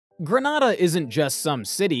Granada isn't just some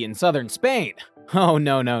city in southern Spain. Oh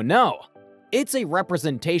no, no, no. It's a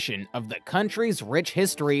representation of the country's rich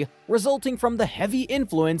history resulting from the heavy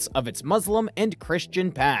influence of its Muslim and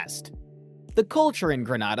Christian past. The culture in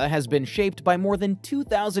Granada has been shaped by more than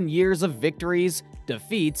 2,000 years of victories,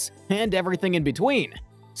 defeats, and everything in between.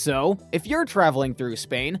 So, if you're traveling through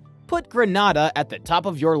Spain, put Granada at the top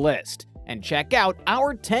of your list and check out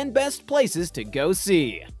our 10 best places to go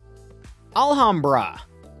see. Alhambra.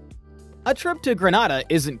 A trip to Granada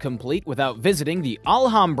isn't complete without visiting the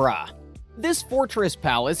Alhambra. This fortress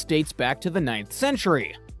palace dates back to the 9th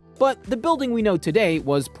century, but the building we know today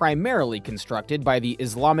was primarily constructed by the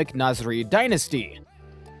Islamic Nasrid dynasty.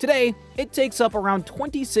 Today, it takes up around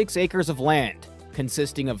 26 acres of land,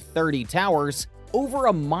 consisting of 30 towers, over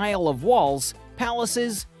a mile of walls,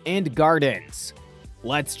 palaces, and gardens.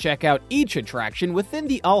 Let's check out each attraction within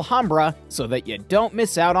the Alhambra so that you don't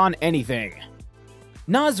miss out on anything.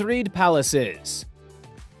 Nasrid Palaces.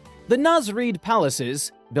 The Nasrid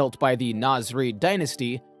Palaces, built by the Nasrid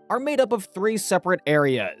dynasty, are made up of 3 separate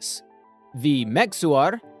areas. The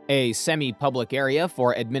Meksuar, a semi-public area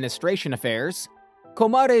for administration affairs,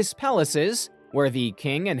 Comares Palaces, where the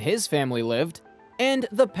king and his family lived, and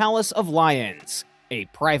the Palace of Lions, a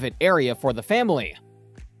private area for the family.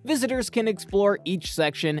 Visitors can explore each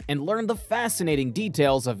section and learn the fascinating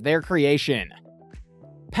details of their creation.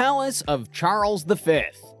 Palace of Charles V.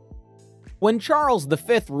 When Charles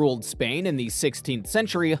V ruled Spain in the 16th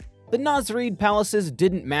century, the Nasrid palaces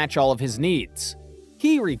didn't match all of his needs.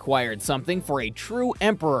 He required something for a true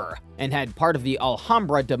emperor and had part of the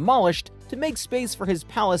Alhambra demolished to make space for his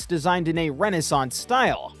palace designed in a Renaissance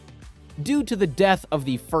style. Due to the death of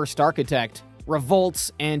the first architect, revolts,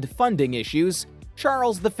 and funding issues,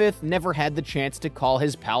 Charles V never had the chance to call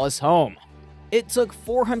his palace home. It took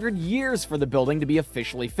 400 years for the building to be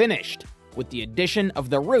officially finished, with the addition of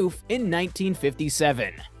the roof in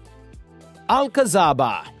 1957.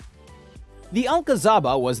 Alcazaba. The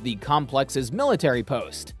Alcazaba was the complex's military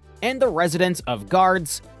post, and the residence of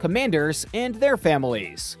guards, commanders, and their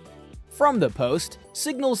families. From the post,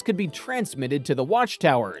 signals could be transmitted to the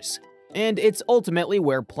watchtowers, and it's ultimately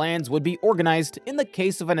where plans would be organized in the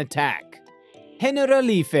case of an attack.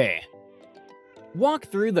 Generalife. Walk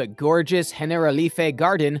through the gorgeous Generalife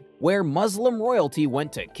garden where Muslim royalty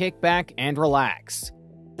went to kick back and relax.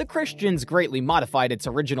 The Christians greatly modified its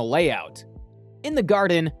original layout. In the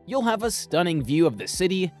garden, you'll have a stunning view of the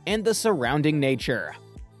city and the surrounding nature.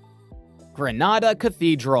 Granada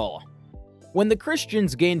Cathedral. When the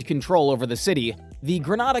Christians gained control over the city, the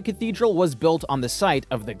Granada Cathedral was built on the site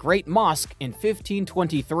of the Great Mosque in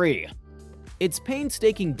 1523. Its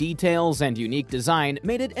painstaking details and unique design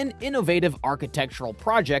made it an innovative architectural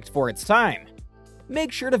project for its time.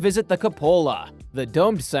 Make sure to visit the cupola, the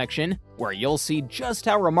domed section, where you'll see just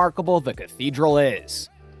how remarkable the cathedral is.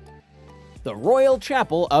 The Royal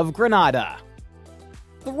Chapel of Granada.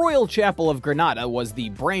 The Royal Chapel of Granada was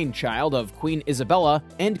the brainchild of Queen Isabella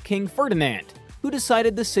and King Ferdinand, who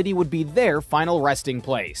decided the city would be their final resting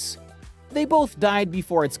place. They both died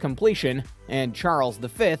before its completion, and Charles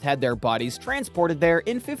V had their bodies transported there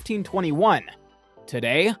in 1521.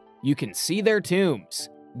 Today, you can see their tombs,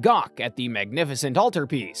 gawk at the magnificent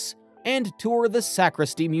altarpiece, and tour the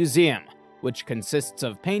Sacristy Museum, which consists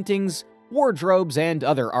of paintings, wardrobes, and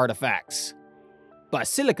other artifacts.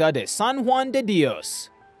 Basilica de San Juan de Dios.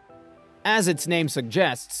 As its name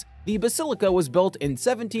suggests, the basilica was built in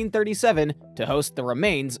 1737 to host the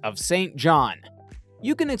remains of Saint John.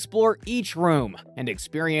 You can explore each room and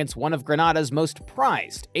experience one of Granada's most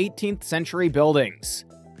prized 18th century buildings.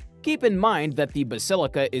 Keep in mind that the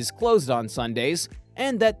basilica is closed on Sundays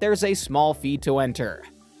and that there's a small fee to enter.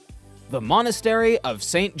 The Monastery of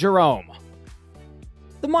St. Jerome.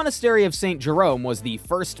 The Monastery of St. Jerome was the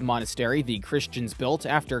first monastery the Christians built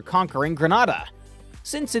after conquering Granada.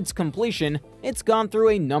 Since its completion, it's gone through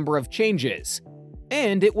a number of changes,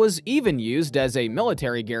 and it was even used as a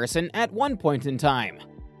military garrison at one point in time.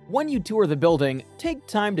 When you tour the building, take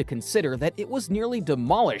time to consider that it was nearly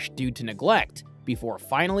demolished due to neglect, before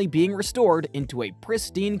finally being restored into a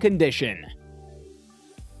pristine condition.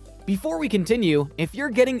 Before we continue, if you're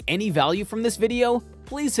getting any value from this video,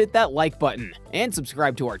 please hit that like button and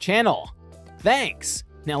subscribe to our channel. Thanks!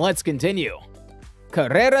 Now let's continue.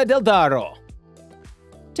 Carrera del Darro.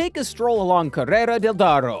 Take a stroll along Carrera del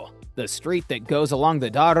Darro, the street that goes along the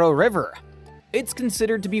Darro River. It's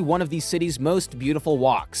considered to be one of the city's most beautiful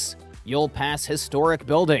walks. You'll pass historic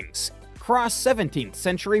buildings, cross 17th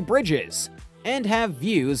century bridges, and have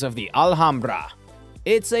views of the Alhambra.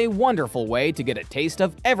 It's a wonderful way to get a taste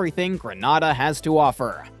of everything Granada has to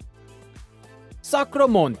offer.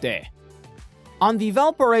 Sacromonte. On the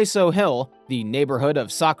Valparaiso Hill, the neighborhood of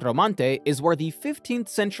Sacromonte is where the 15th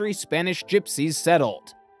century Spanish gypsies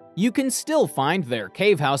settled. You can still find their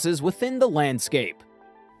cave houses within the landscape.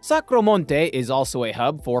 Sacromonte is also a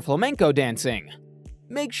hub for flamenco dancing.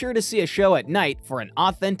 Make sure to see a show at night for an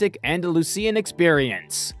authentic Andalusian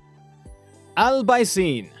experience.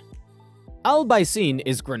 Albaicin. Albaicin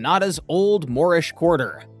is Granada's old Moorish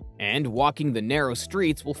quarter, and walking the narrow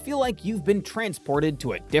streets will feel like you've been transported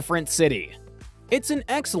to a different city. It's an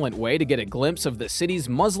excellent way to get a glimpse of the city's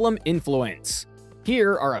Muslim influence.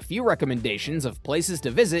 Here are a few recommendations of places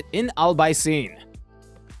to visit in Albaicin.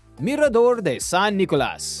 Mirador de San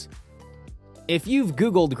Nicolás. If you've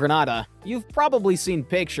Googled Granada, you've probably seen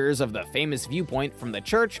pictures of the famous viewpoint from the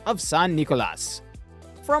Church of San Nicolás.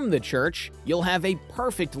 From the church, you'll have a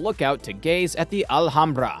perfect lookout to gaze at the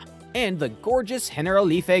Alhambra and the gorgeous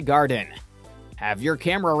Generalife Garden. Have your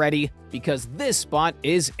camera ready, because this spot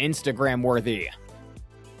is Instagram-worthy.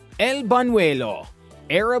 El Bañuelo,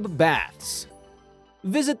 Arab Baths.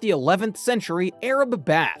 Visit the 11th century Arab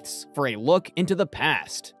Baths for a look into the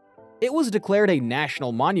past. It was declared a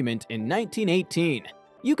national monument in 1918.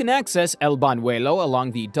 You can access El Bañuelo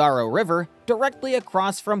along the Darro River directly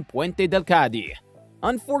across from Puente del Cadi.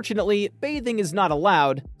 Unfortunately, bathing is not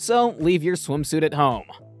allowed, so leave your swimsuit at home.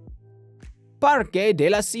 Parque de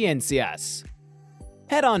las Ciencias.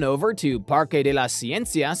 Head on over to Parque de las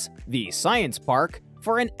Ciencias, the science park,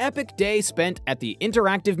 for an epic day spent at the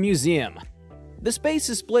Interactive Museum. The space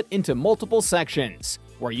is split into multiple sections,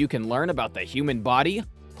 where you can learn about the human body,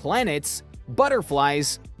 planets,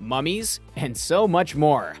 butterflies, mummies, and so much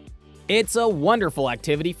more. It's a wonderful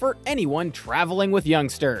activity for anyone traveling with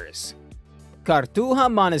youngsters.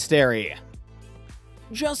 Cartuja Monastery.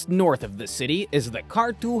 Just north of the city is the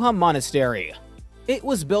Cartuja Monastery. It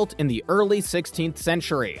was built in the early 16th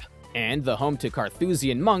century, and the home to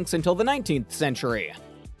Carthusian monks until the 19th century.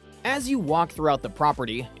 As you walk throughout the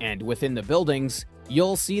property and within the buildings,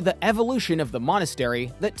 you'll see the evolution of the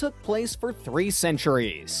monastery that took place for 3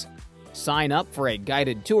 centuries. Sign up for a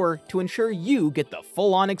guided tour to ensure you get the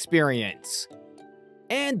full-on experience.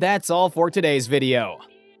 And that's all for today's video.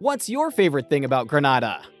 What's your favorite thing about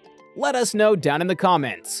Granada? Let us know down in the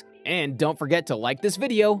comments. And don't forget to like this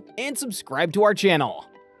video and subscribe to our channel.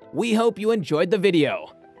 We hope you enjoyed the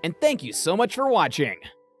video, and thank you so much for watching.